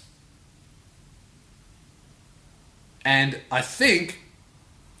else. And I think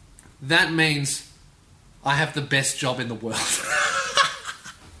that means I have the best job in the world.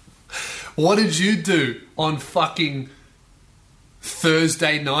 What did you do on fucking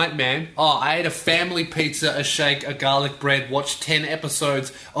Thursday night, man? Oh, I ate a family pizza, a shake, a garlic bread, watched 10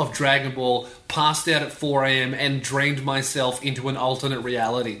 episodes of Dragon Ball, passed out at 4 a.m. and dreamed myself into an alternate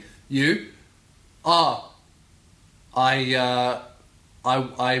reality. You? Oh, I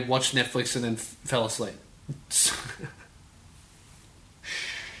watched Netflix and then fell asleep.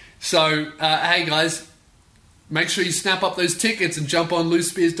 So, hey guys, make sure you snap up those tickets and jump on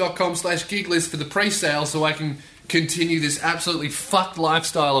loosespears.com/geeklist for the pre-sale so I can continue this absolutely fucked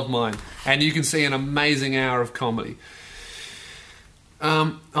lifestyle of mine, and you can see an amazing hour of comedy.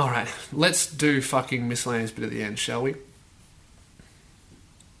 Alright, let's do fucking miscellaneous bit at the end, shall we?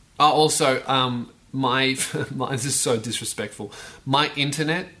 Oh, also, this is so disrespectful. My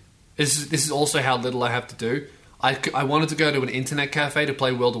internet, this is also how little I have to do. I wanted to go to an internet cafe to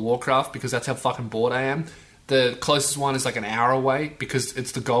play World of Warcraft because that's how fucking bored I am. The closest one is like an hour away because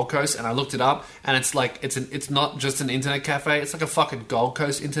it's the Gold Coast, and I looked it up, and it's like it's not just an internet cafe, it's like a fucking Gold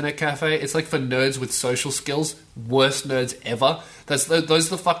Coast internet cafe. It's like for nerds with social skills, worst nerds ever. Those are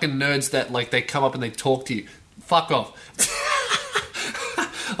the fucking nerds that like they come up and they talk to you. Fuck off.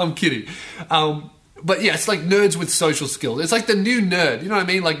 I'm kidding. But yeah, it's like nerds with social skills. It's like the new nerd. You know what I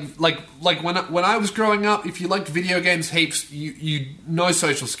mean? Like when I was growing up, if you liked video games heaps, you know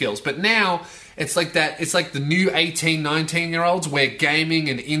social skills. But now it's like that. It's like the new 18, 19-year-olds where gaming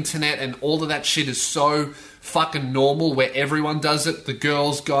and internet and all of that shit is so fucking normal, where everyone does it. The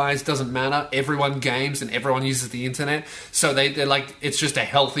girls, guys, doesn't matter. Everyone games and everyone uses the internet. So they're like, it's just a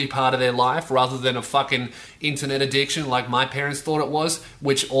healthy part of their life rather than a fucking internet addiction like my parents thought it was,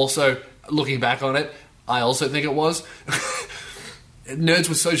 which also, looking back on it, I also think it was. Nerds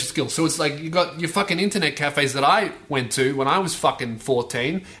with social skills. So it's like you got your fucking internet cafes that I went to when I was fucking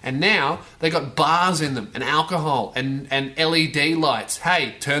 14, and now they got bars in them and alcohol and LED lights.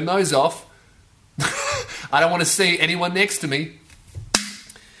 Hey, turn those off. I don't want to see anyone next to me.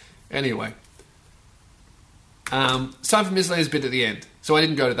 Anyway. It's time for miscellaneous bit at the end. So I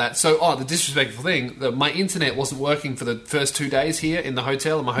didn't go to that. So, the disrespectful thing, my internet wasn't working for the first 2 days here in the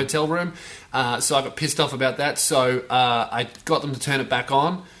hotel, in my hotel room. So I got pissed off about that. So I got them to turn it back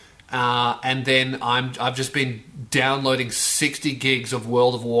on. And then I've just been downloading 60 gigs of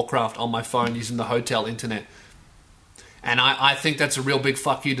World of Warcraft on my phone using the hotel internet. And I think that's a real big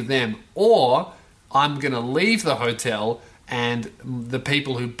fuck you to them. Or I'm going to leave the hotel, and the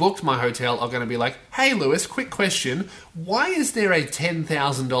people who booked my hotel are going to be like, hey, Lewis, quick question. Why is there a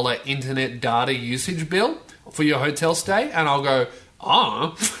 $10,000 internet data usage bill for your hotel stay? And I'll go,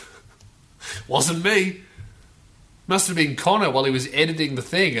 wasn't me. Must have been Connor while he was editing the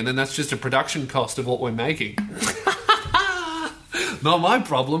thing, and then that's just a production cost of what we're making. Not my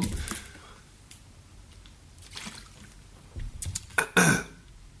problem.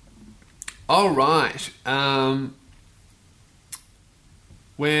 All right.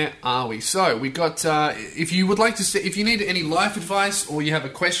 Where are we? So we got, if you would like to, if you need any life advice, or you have a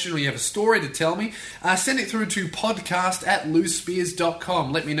question, or you have a story to tell me, send it through to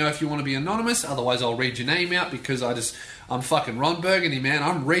podcast@loosespears.com. Let me know if you want to be anonymous. Otherwise, I'll read your name out because I'm fucking Ron Burgundy, man.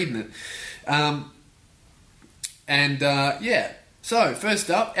 I'm reading it. Yeah. So,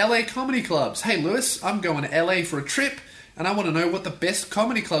 first up, LA comedy clubs. Hey Lewis, I'm going to LA for a trip and I want to know what the best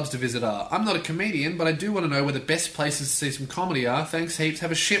comedy clubs to visit are. I'm not a comedian, but I do want to know where the best places to see some comedy are. Thanks heaps,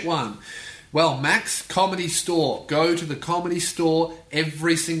 have a shit one. Well, Max, Comedy Store. Go to the Comedy Store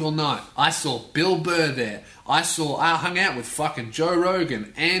every single night. I saw Bill Burr there. I hung out with fucking Joe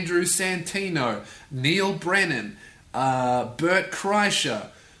Rogan, Andrew Santino, Neil Brennan, Bert Kreischer.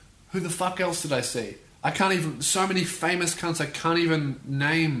 Who the fuck else did I see? I can't even... So many famous cunts, I can't even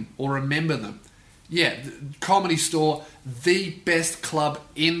name or remember them. Yeah, Comedy Store, the best club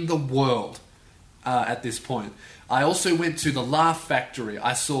in the world at this point. I also went to the Laugh Factory.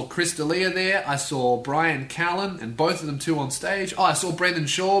 I saw Chris D'Elia there. I saw Brian Callen, and both of them two on stage. Oh, I saw Brendan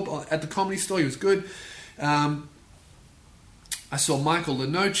Schaub at the Comedy Store. He was good. I saw Michael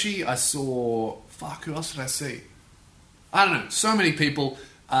Lenoci. I saw... Fuck, who else did I see? I don't know. So many people.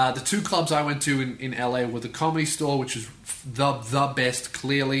 The two clubs I went to in LA were the Comedy Store, which is the best,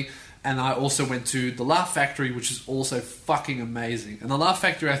 clearly. And I also went to the Laugh Factory, which is also fucking amazing. And the Laugh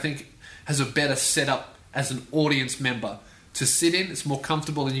Factory, I think, has a better setup as an audience member to sit in. It's more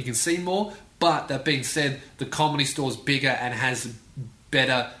comfortable and you can see more. But that being said, the Comedy Store is bigger and has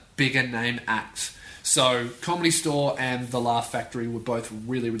bigger name acts. So Comedy Store and the Laugh Factory were both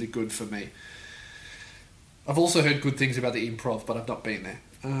really, really good for me. I've also heard good things about the Improv, but I've not been there.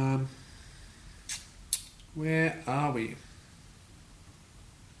 Where are we?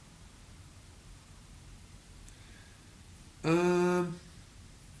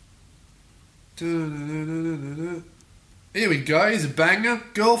 Here we go, here's a banger.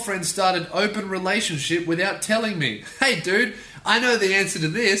 Girlfriend started open relationship without telling me. Hey dude, I know the answer to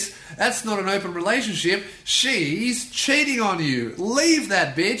this. That's not an open relationship. She's cheating on you. Leave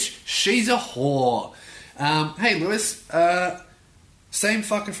that bitch. She's a whore. Hey Lewis, same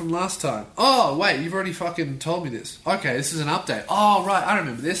fucker from last time. Oh wait, you've already fucking told me this. Okay, this is an update. Oh right, I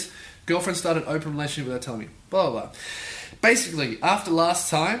remember this. Girlfriend started open relationship without telling me. Blah blah blah. Basically, after last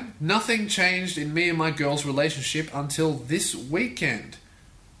time, nothing changed in me and my girl's relationship until this weekend.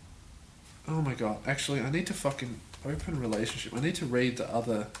 Oh my god, actually, I need to fucking open relationship. I need to read the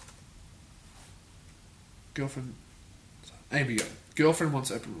other... Girlfriend... Here we go. Girlfriend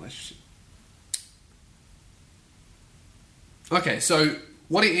wants open relationship. Okay, so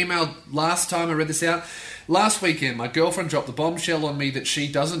what he emailed last time I read this out. Last weekend, my girlfriend dropped the bombshell on me that she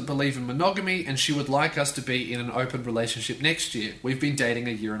doesn't believe in monogamy and she would like us to be in an open relationship next year. We've been dating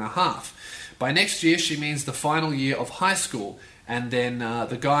a year and a half. By next year, she means the final year of high school. And then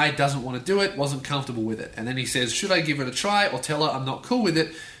the guy doesn't want to do it, wasn't comfortable with it. And then he says, should I give it a try or tell her I'm not cool with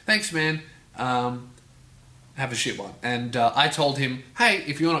it? Thanks, man. Have a shit one. And I told him, hey,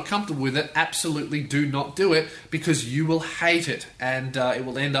 if you're not comfortable with it, absolutely do not do it because you will hate it and it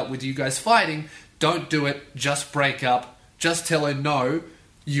will end up with you guys fighting. Don't do it. Just break up. Just tell her no.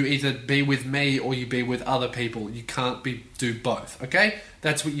 You either be with me or you be with other people. You can't do both. Okay?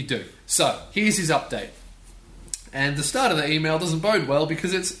 That's what you do. So, here's his update. And the start of the email doesn't bode well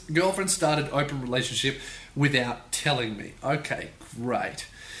because it's girlfriend started open relationship without telling me. Okay, great.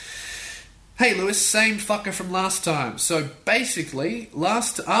 Hey Lewis, same fucker from last time. So basically,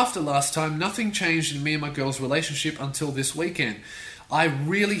 after last time, nothing changed in me and my girl's relationship until this weekend. I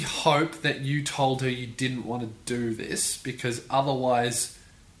really hope that you told her you didn't want to do this because otherwise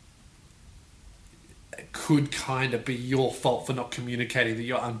it could kind of be your fault for not communicating that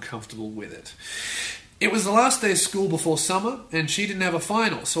you're uncomfortable with it. It was the last day of school before summer and she didn't have a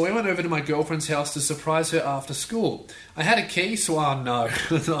final, so I went over to my girlfriend's house to surprise her after school. I had a key, so I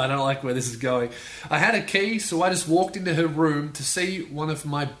don't like where this is going. I had a key, so I just walked into her room to see one of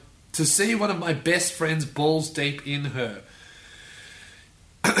my best friends balls deep in her.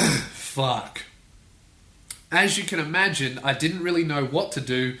 Fuck. As you can imagine, I didn't really know what to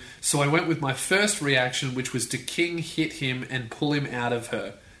do, so I went with my first reaction, which was to king hit him and pull him out of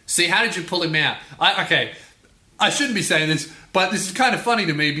her. See, how did you pull him out? Okay, I shouldn't be saying this, but this is kind of funny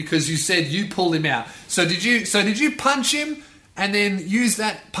to me because you said you pulled him out. So did you punch him and then use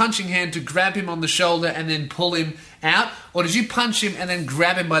that punching hand to grab him on the shoulder and then pull him out? Or did you punch him and then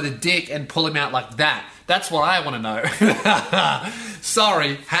grab him by the dick and pull him out like that? That's what I want to know.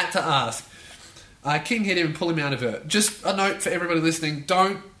 Sorry, had to ask. King hit him and pull him out of her. Just a note for everybody listening,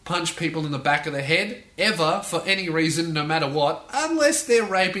 don't punch people in the back of the head, ever, for any reason, no matter what, unless they're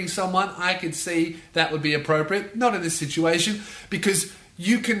raping someone. I could see that would be appropriate. Not in this situation, because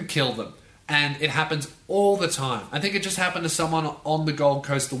you can kill them. And it happens all the time. I think it just happened to someone on the Gold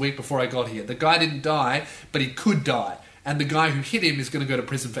Coast the week before I got here. The guy didn't die, but he could die. And the guy who hit him is going to go to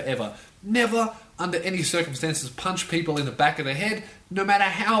prison forever. Never, under any circumstances, punch people in the back of the head, no matter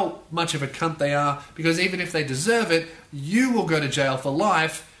how much of a cunt they are, because even if they deserve it, you will go to jail for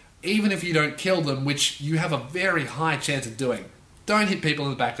life, even if you don't kill them, which you have a very high chance of doing. Don't hit people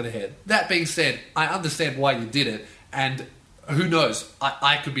in the back of the head. That being said, I understand why you did it, and who knows,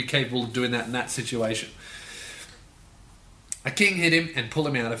 I could be capable of doing that in that situation. A king hit him and pulled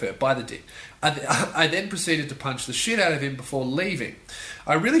him out of her by the dick. I then proceeded to punch the shit out of him before leaving.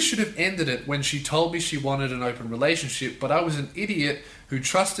 I really should have ended it when she told me she wanted an open relationship, but I was an idiot who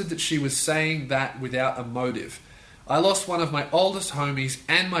trusted that she was saying that without a motive. I lost one of my oldest homies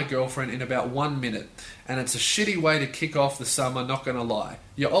and my girlfriend in about 1 minute, and it's a shitty way to kick off the summer, not gonna lie.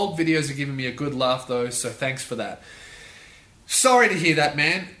 Your old videos are giving me a good laugh though, so thanks for that. Sorry to hear that,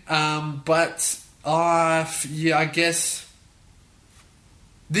 man, yeah, I guess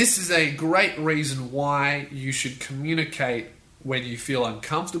this is a great reason why you should communicate when you feel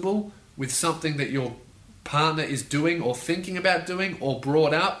uncomfortable with something that your partner is doing or thinking about doing or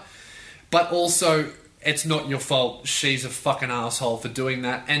brought up, but also it's not your fault. She's a fucking asshole for doing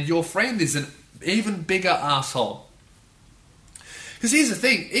that, and your friend is an even bigger asshole. Because here's the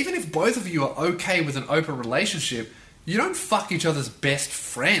thing, even if both of you are okay with an open relationship, you don't fuck each other's best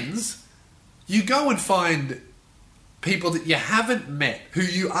friends. You go and find people that you haven't met, who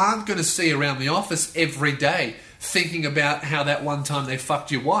you aren't going to see around the office every day, thinking about how that one time they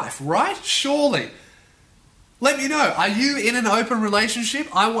fucked your wife, right? Surely. Let me know. Are you in an open relationship?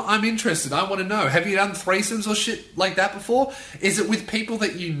 I'm interested. I want to know. Have you done threesomes or shit like that before? Is it with people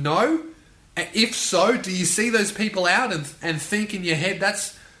that you know? If so, do you see those people out and think in your head,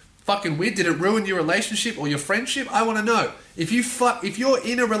 that's fucking weird? Did it ruin your relationship or your friendship? I want to know. If you're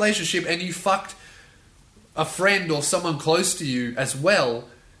in a relationship and you fucked a friend or someone close to you as well,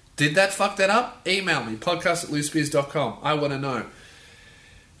 did that fuck that up? Email me, podcast@loosespears.com. I want to know.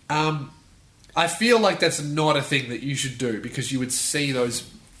 I feel like that's not a thing that you should do because you would see those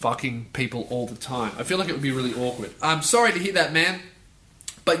fucking people all the time. I feel like it would be really awkward. I'm sorry to hear that, man.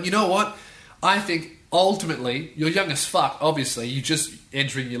 But you know what? I think ultimately, you're young as fuck, obviously. You just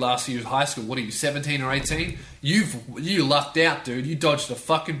entering your last year of high school. What are you, 17 or 18? You lucked out, dude. You dodged a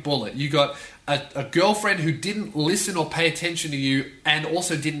fucking bullet. You got a girlfriend who didn't listen or pay attention to you and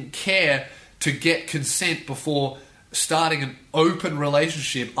also didn't care to get consent before starting an open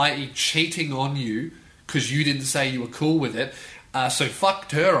relationship, i.e. cheating on you because you didn't say you were cool with it. So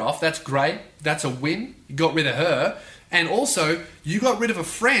fucked her off. That's great. That's a win. You got rid of her. And also, you got rid of a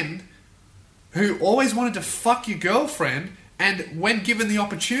friend who always wanted to fuck your girlfriend and when given the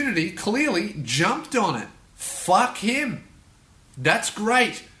opportunity, clearly jumped on it. Fuck him. That's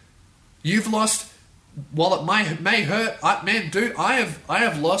great. You've lost, while it may hurt, man, dude, I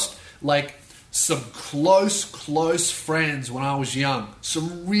have lost like some close friends when I was young.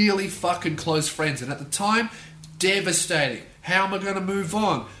 Some really fucking close friends. And at the time, devastating. How am I going to move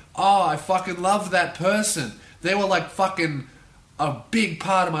on? Oh, I fucking love that person. They were like fucking a big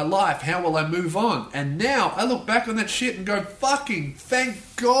part of my life. How will I move on? And now I look back on that shit and go, fucking thank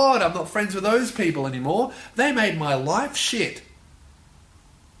God I'm not friends with those people anymore. They made my life shit.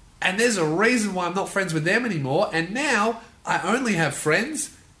 And there's a reason why I'm not friends with them anymore. And now I only have friends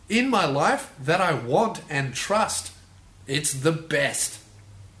in my life that I want and trust. It's the best.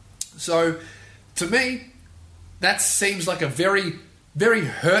 So, to me, that seems like a very, very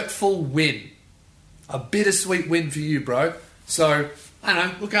hurtful win. A bittersweet win for you, bro. So, I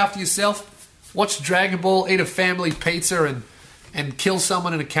don't know, look after yourself. Watch Dragon Ball, eat a family pizza, and kill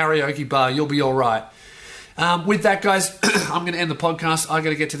someone in a karaoke bar. You'll be alright. With that, guys, I'm going to end the podcast. I got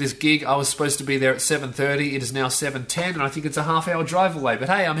to get to this gig. I was supposed to be there at 7:30. It is now 7:10, and I think it's a half-hour drive away. But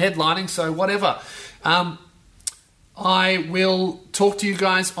hey, I'm headlining, so whatever. I will talk to you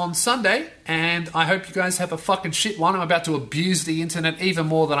guys on Sunday, and I hope you guys have a fucking shit one. I'm about to abuse the internet even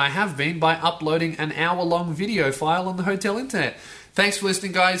more than I have been by uploading an hour-long video file on the hotel internet. Thanks for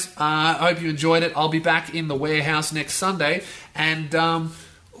listening, guys. I hope you enjoyed it. I'll be back in the warehouse next Sunday, and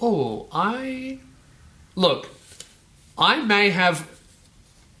Look, I may have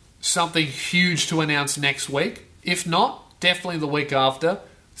something huge to announce next week. If not, definitely the week after.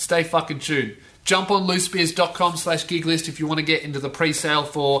 Stay fucking tuned. Jump on loosespears.com/giglist if you want to get into the pre-sale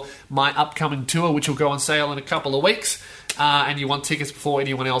for my upcoming tour, which will go on sale in a couple of weeks, and you want tickets before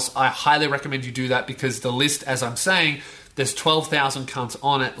anyone else. I highly recommend you do that because the list, as I'm saying, there's 12,000 cunts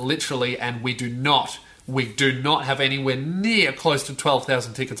on it, literally, and we do not have anywhere near close to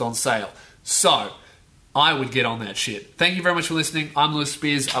 12,000 tickets on sale. So, I would get on that shit. Thank you very much for listening. I'm Loose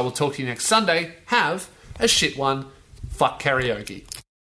Spears. I will talk to you next Sunday. Have a shit one. Fuck karaoke.